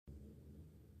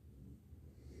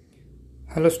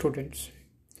Hello students,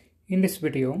 in this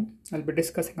video I'll be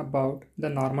discussing about the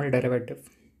normal derivative.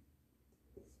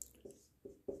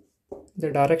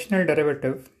 The directional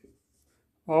derivative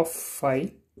of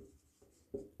phi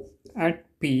at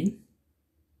P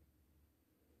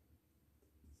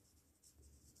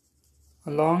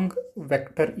along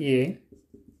vector A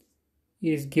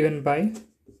is given by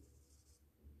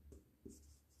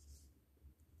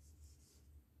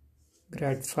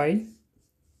grad phi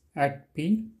at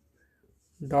P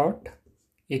dot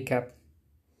A cap.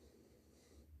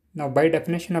 Now by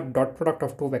definition of dot product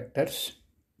of two vectors,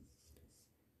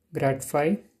 grad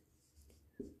phi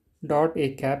dot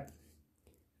A cap,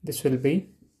 this will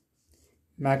be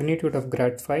magnitude of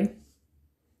grad phi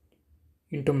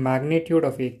into magnitude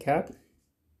of A cap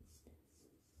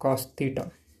cos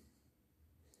theta.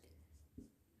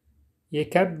 A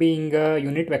cap being a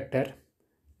unit vector,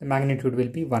 the magnitude will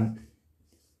be 1.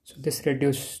 So this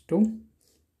reduces to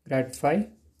grad phi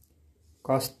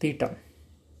cos theta.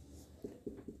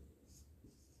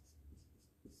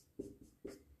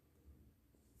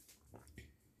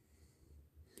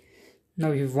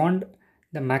 Now we want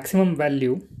the maximum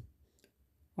value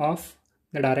of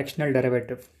the directional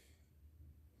derivative.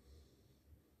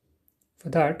 For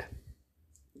that,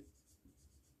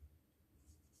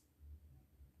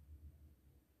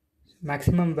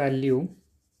 maximum value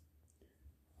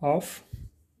of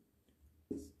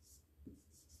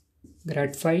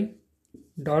grad phi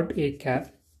dot A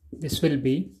cap, this will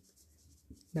be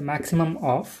the maximum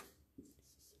of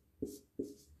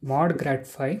mod grad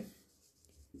phi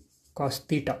cos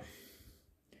theta.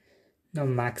 Now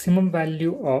maximum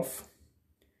value of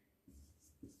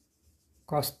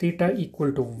cos theta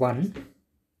equal to 1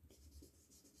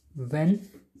 when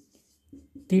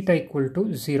theta equal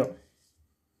to 0.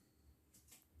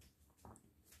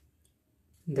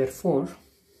 Therefore,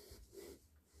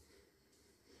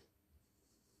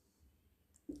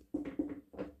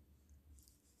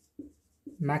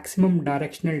 maximum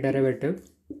directional derivative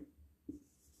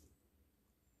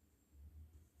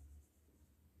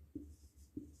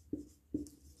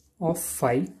of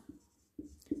phi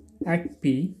at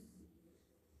P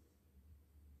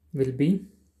will be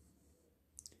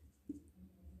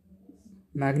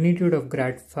magnitude of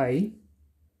grad phi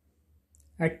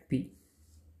at P.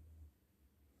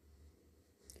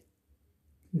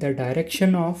 The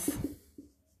direction of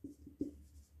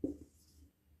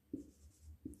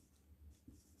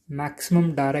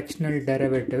maximum directional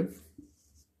derivative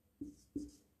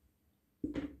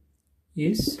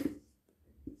is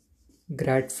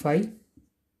grad phi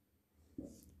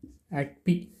at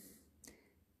P.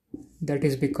 That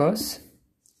is because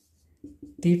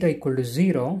theta equal to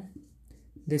 0,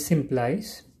 this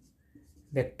implies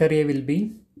vector A will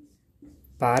be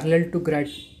parallel to grad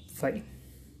phi.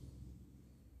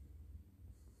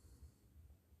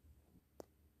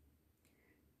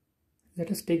 Let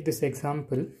us take this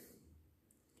example.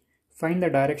 Find the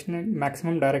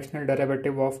maximum directional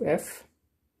derivative of f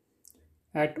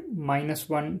at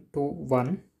 -1 to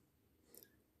 1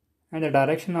 and the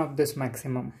direction of this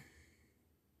maximum.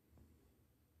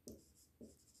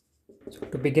 So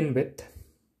to begin with,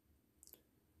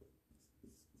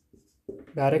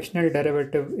 directional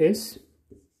derivative is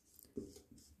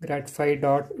grad phi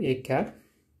dot A cap.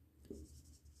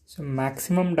 So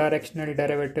maximum directional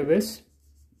derivative is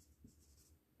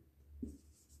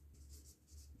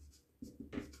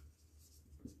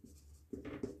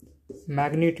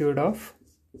magnitude of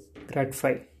grad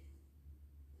phi.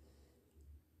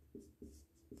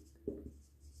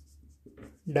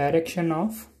 Direction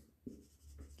of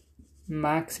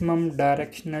maximum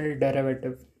directional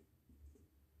derivative,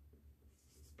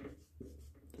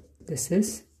 this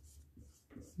is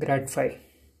grad phi.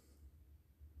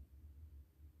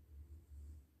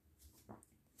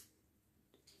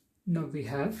 Now we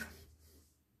have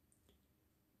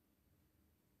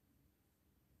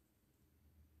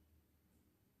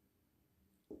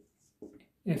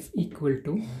f equal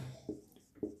to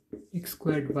x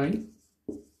squared y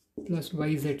plus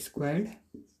yz squared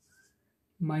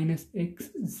minus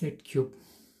xz cube.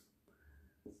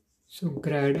 So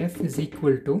grad f is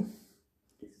equal to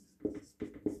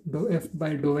dou f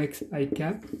by dou x I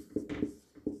cap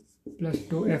plus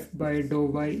dou f by dou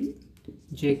y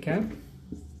j cap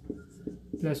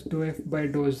plus dou f by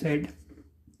dou z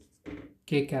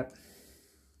k cap.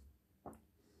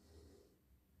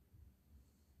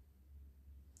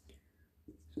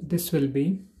 So this will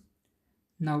be,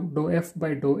 now dou f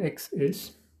by dou x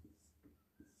is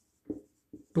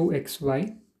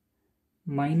 2xy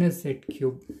minus z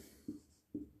cube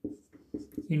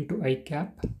into I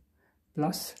cap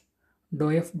plus dou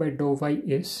f by dou y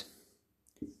is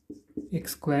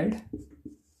x squared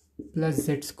plus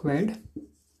z squared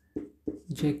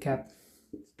j cap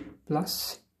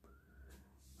plus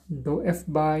dou f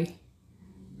by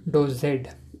dou z,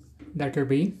 that will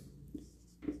be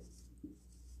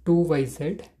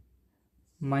 2yz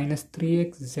minus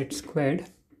 3x z squared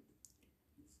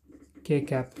k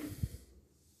cap.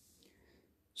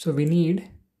 So we need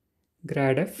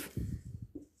grad f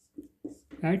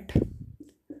at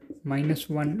minus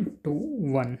 1 to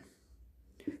 1.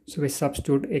 So we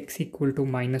substitute x equal to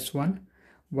minus 1,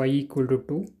 y equal to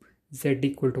 2, z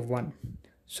equal to 1.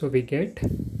 So we get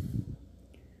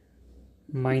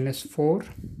minus 4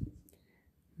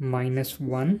 minus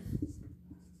 1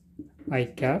 I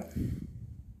cap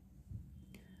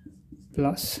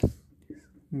plus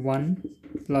 1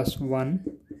 plus 1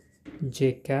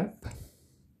 j cap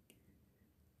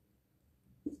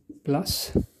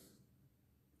plus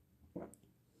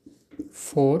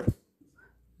 4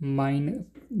 minus,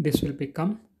 this will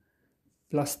become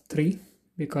plus 3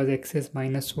 because x is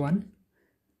minus 1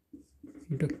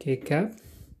 into k cap.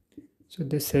 So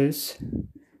this is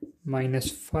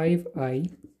minus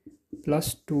 5i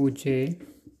plus 2j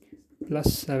plus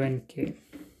 7k.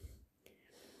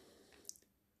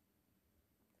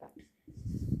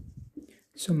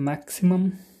 So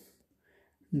maximum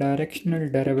directional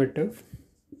derivative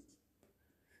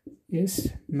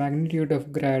is magnitude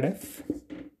of grad f,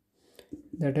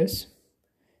 that is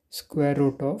square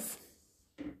root of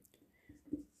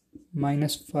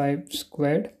minus 5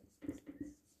 squared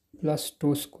plus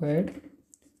 2 squared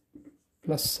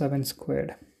plus 7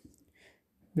 squared,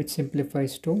 which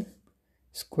simplifies to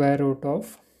square root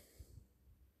of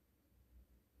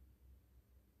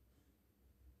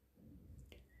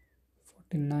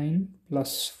 49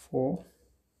 plus 4,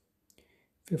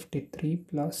 53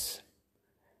 plus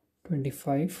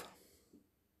 25,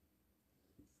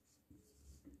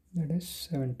 that is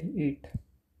 78.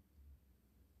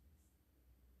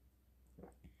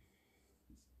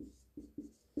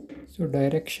 So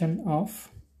direction of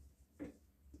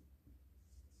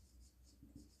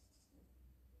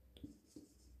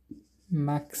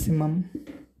maximum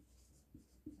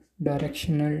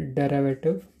directional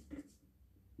derivative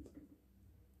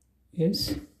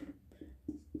is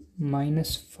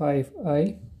minus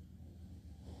 5i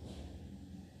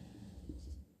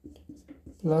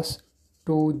plus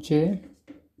 2j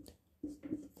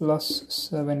plus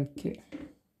 7k.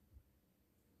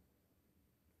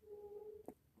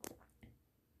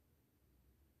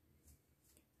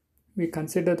 We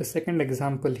consider the second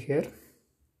example here.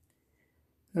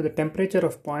 Now the temperature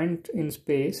of point in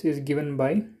space is given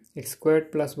by x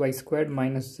squared plus y squared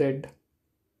minus z.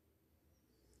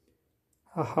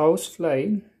 A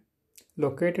housefly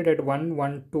located at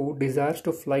 112 desires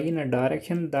to fly in a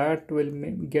direction that will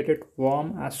get it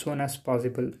warm as soon as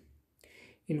possible.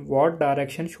 In what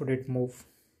direction should it move?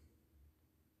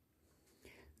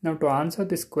 Now to answer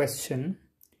this question,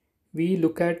 we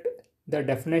look at the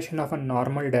definition of a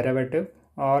normal derivative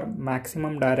or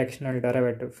maximum directional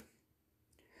derivative.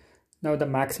 Now the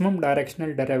maximum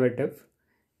directional derivative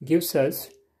gives us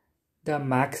the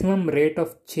maximum rate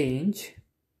of change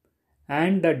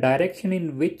and the direction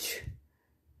in which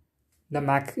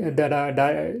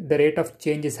the rate of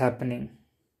change is happening.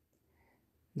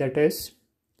 That is,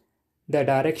 the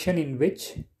direction in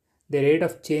which the rate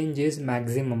of change is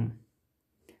maximum.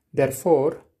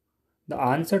 Therefore, the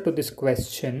answer to this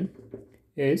question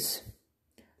is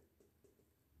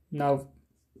now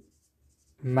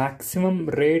maximum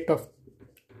rate of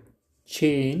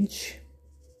change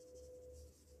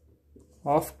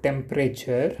of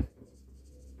temperature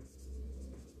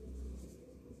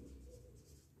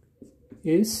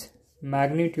is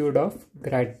magnitude of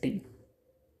grad T.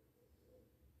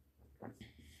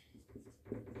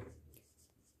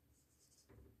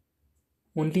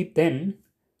 Only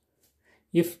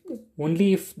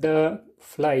if the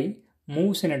fly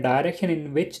moves in a direction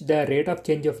in which the rate of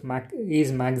change of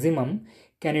is maximum,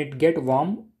 can it get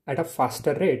warm at a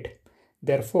faster rate.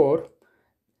 Therefore,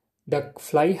 the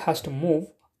fly has to move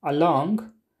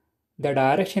along the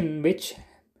direction in which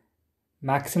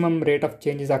maximum rate of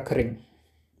change is occurring.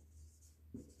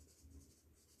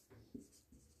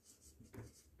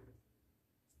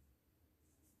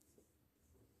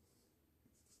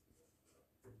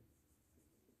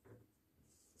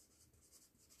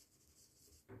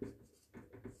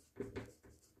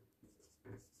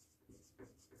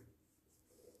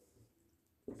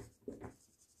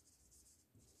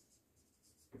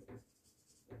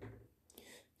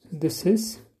 This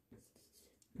is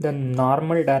the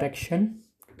normal direction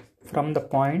from the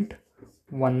point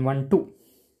 112.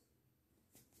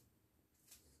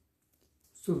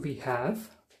 So we have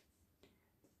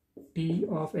t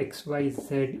of xyz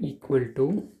equal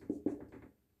to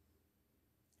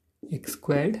x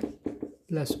squared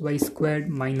plus y squared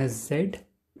minus z.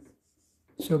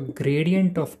 So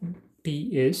gradient of t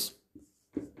is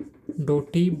dou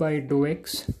t by dou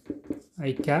x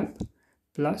I cap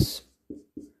plus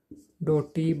dou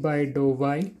t by dou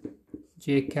y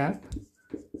j cap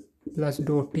plus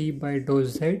dou t by dou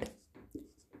z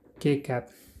k cap.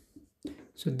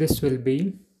 So this will be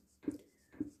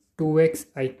 2x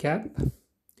I cap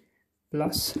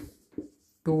plus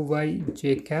 2y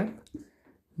j cap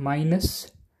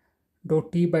minus dou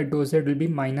t by dou z will be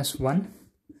minus 1.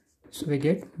 So we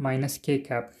get minus k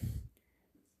cap.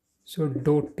 So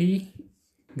dou t,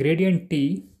 gradient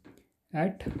t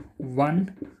at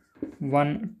 1,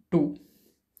 1, 2.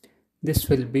 This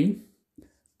will be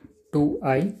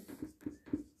 2i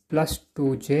plus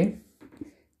 2j.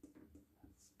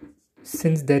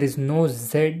 Since there is no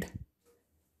z,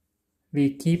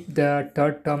 we keep the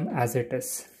third term as it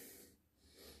is.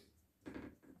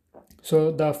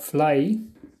 So the fly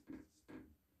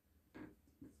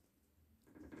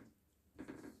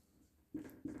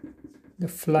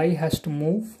has to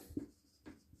move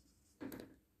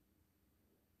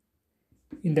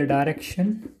in the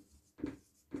direction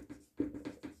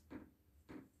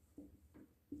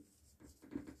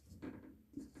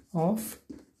of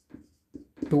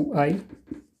 2i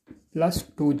plus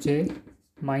 2j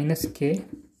minus k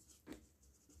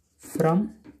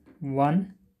from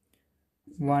 1,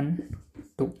 1,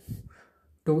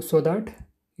 2, so that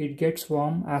it gets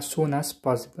warm as soon as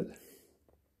possible.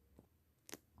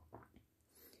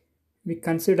 We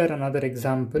consider another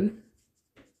example.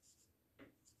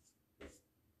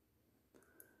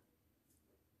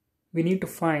 We need to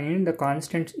find the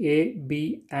constants a,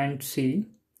 b and c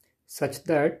such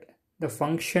that the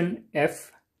function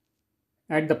f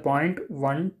at the point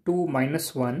 1, 2,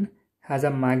 minus 1 has a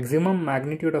maximum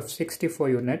magnitude of 64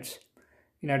 units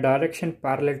in a direction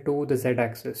parallel to the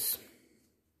z-axis.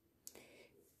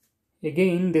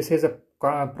 Again, this is a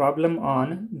problem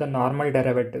on the normal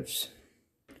derivatives.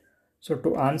 So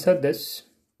to answer this,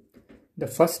 the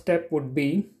first step would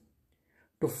be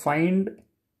to find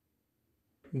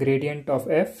gradient of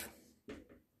f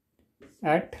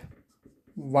at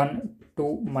 1,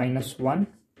 2, minus 1.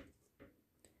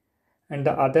 And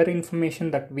the other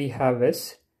information that we have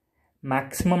is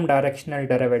maximum directional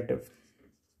derivative.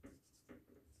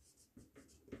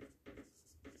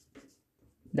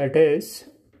 That is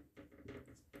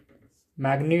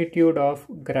magnitude of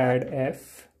grad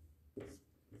f.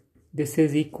 This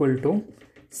is equal to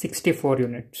 64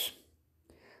 units.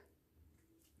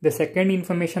 The second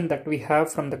information that we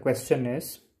have from the question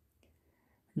is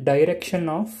direction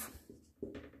of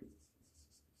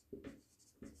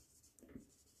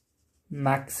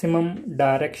maximum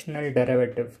directional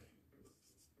derivative.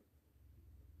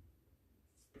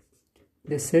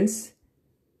 It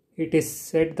is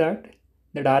said that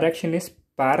the direction is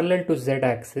parallel to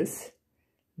z-axis.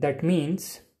 That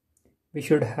means we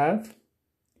should have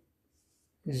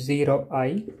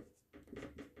 0i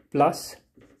plus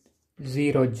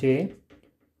 0j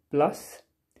plus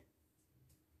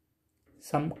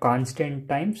some constant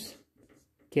times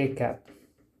k cap.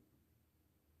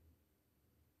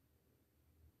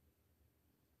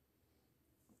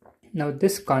 Now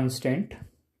this constant,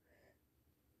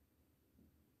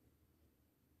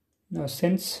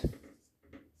 since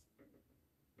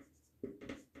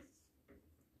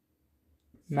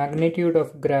magnitude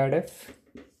of grad f,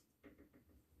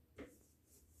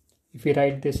 if we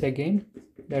write this again,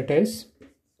 that is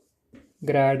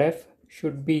grad f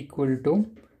should be equal to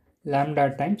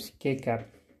lambda times k cap.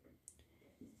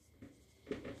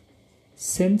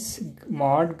 Since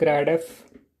mod grad f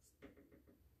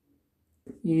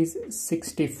is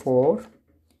 64,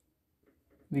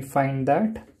 we find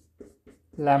that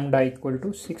lambda equal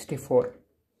to 64.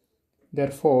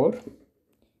 Therefore,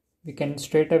 we can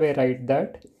straight away write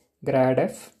that grad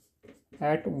f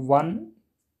at 1,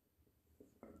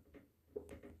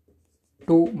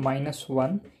 2, minus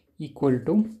 1 equal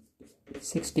to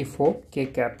 64 k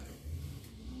cap.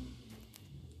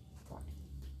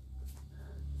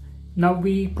 Now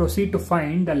we proceed to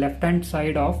find the left hand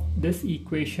side of this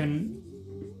equation,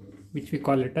 which we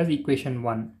call it as equation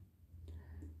 1.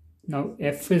 Now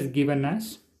f is given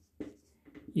as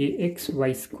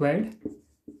axy squared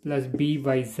plus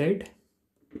byz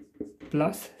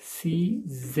plus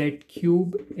cz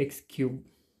cube x cube.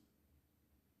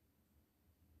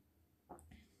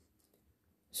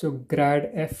 So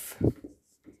grad f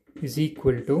is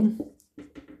equal to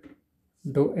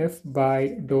dou f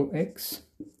by dou x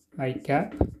I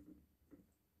cap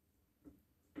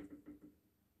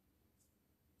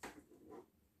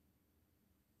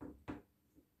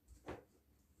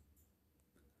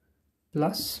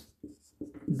plus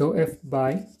dou f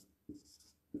by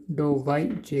dou y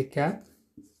j cap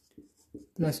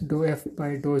plus dou f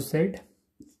by dou z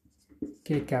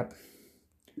k cap,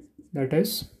 that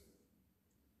is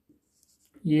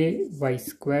a y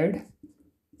squared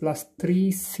plus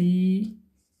 3c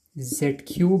z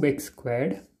cube x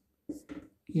squared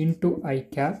into I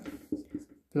cap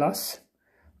plus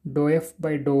dou f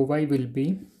by dou y will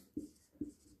be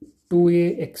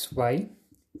 2axy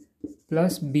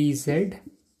plus bz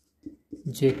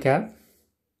j cap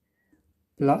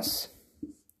plus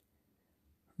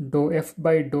dou f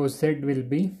by dou z will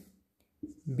be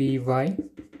by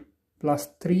plus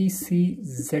 3c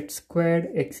z squared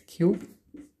x cube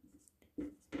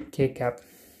k cap.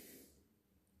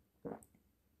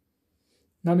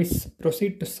 Now we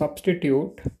proceed to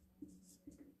substitute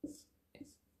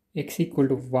x equal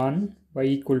to 1, y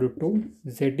equal to 2,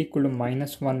 z equal to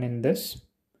minus 1 in this.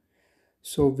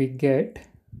 So we get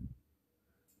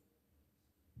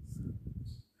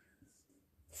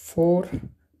 4,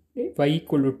 y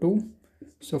equal to 2,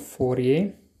 so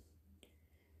 4a,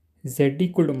 z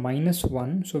equal to minus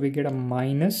 1, so we get a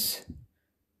minus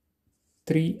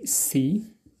 3c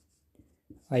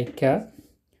I cap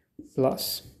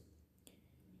plus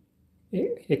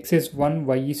x is 1,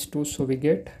 y is 2, so we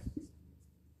get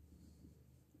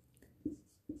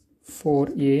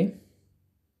 4a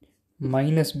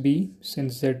minus b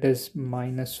since z is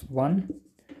minus 1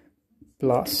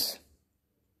 plus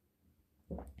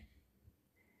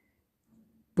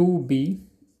 2b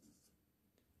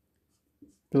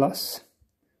plus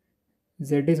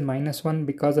z is minus 1,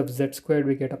 because of z squared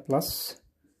we get a plus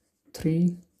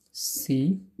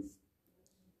 3c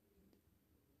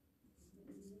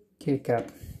k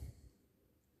cap.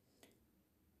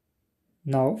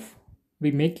 Now we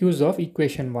make use of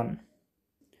equation 1.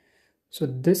 So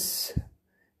this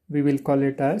we will call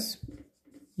it as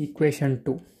equation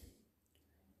 2.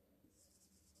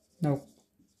 Now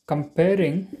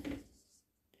comparing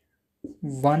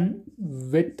 1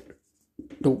 with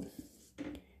 2,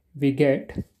 we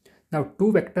get, now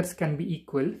two vectors can be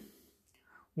equal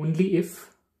only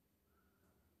if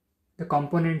the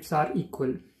components are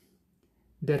equal.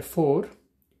 Therefore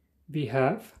we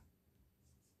have,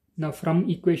 now from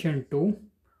equation 2,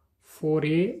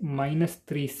 4a minus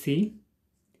 3c,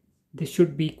 this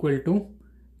should be equal to,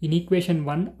 in equation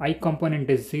 1 I component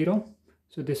is 0,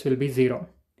 so this will be 0.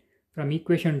 From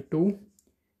equation 2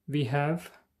 we have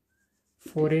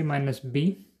 4a minus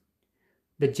b,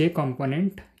 the j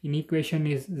component in equation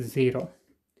is 0,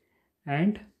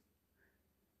 and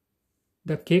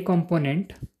the k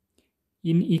component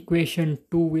in equation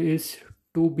 2 is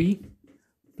 2b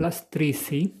plus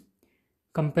 3c.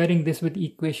 Comparing this with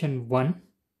equation 1,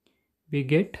 we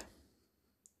get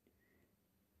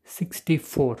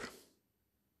 64.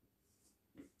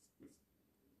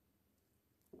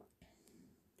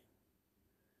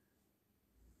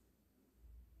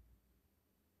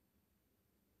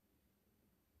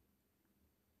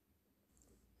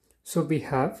 So we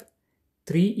have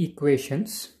 3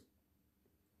 equations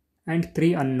and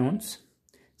 3 unknowns.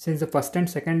 Since the first and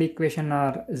second equation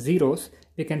are zeros,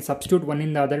 we can substitute one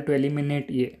in the other to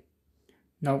eliminate a.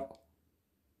 Now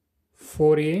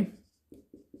 4a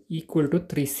equal to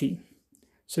 3c.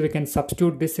 So we can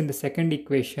substitute this in the second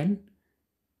equation.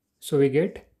 So we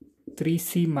get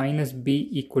 3c minus b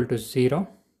equal to 0.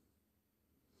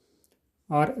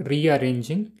 Or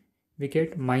rearranging, we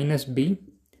get minus b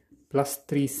plus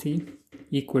 3c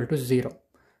equal to 0.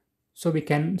 So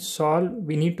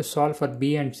we need to solve for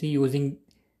b and c using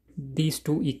these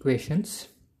two equations.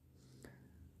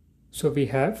 So we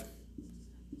have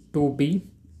 2b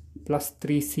plus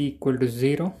 3c equal to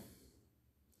 0.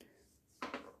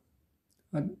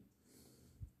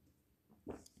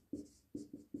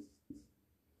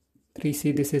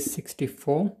 3c, this is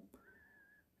 64.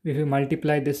 If we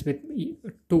multiply this with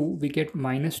 2, we get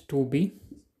minus 2b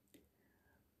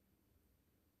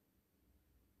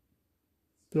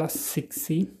plus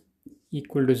 6c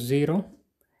equal to 0.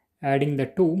 Adding the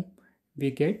 2,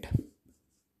 we get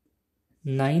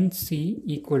 9c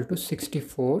equal to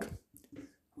 64,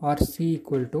 or c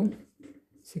equal to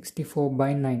 64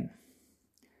 by 9.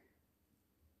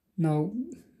 Now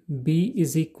b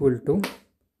is equal to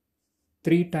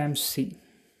 3 times c.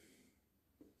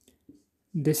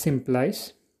 This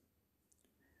implies,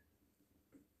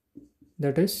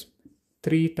 that is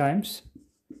 3 times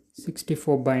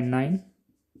 64 by 9,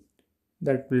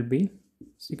 that will be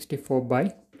 64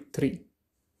 by 3.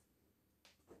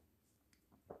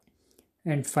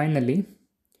 And finally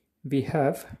we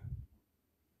have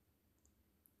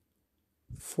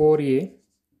 4a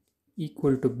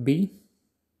equal to b,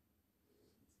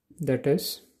 that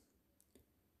is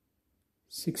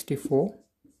 64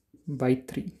 by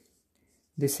 3.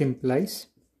 This implies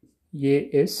A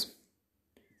is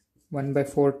 1 by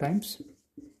 4 times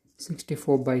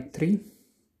 64 by 3,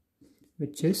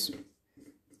 which is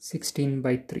 16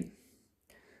 by 3.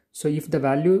 So if the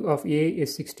value of A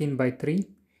is 16 by 3,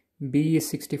 B is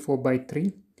 64 by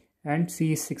 3, and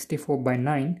C is 64 by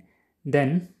 9,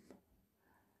 then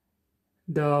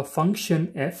the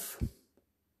function f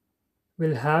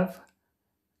will have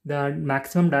the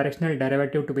maximum directional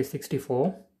derivative to be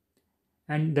 64,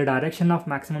 and the direction of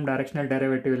maximum directional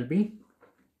derivative will be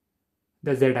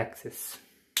the z-axis.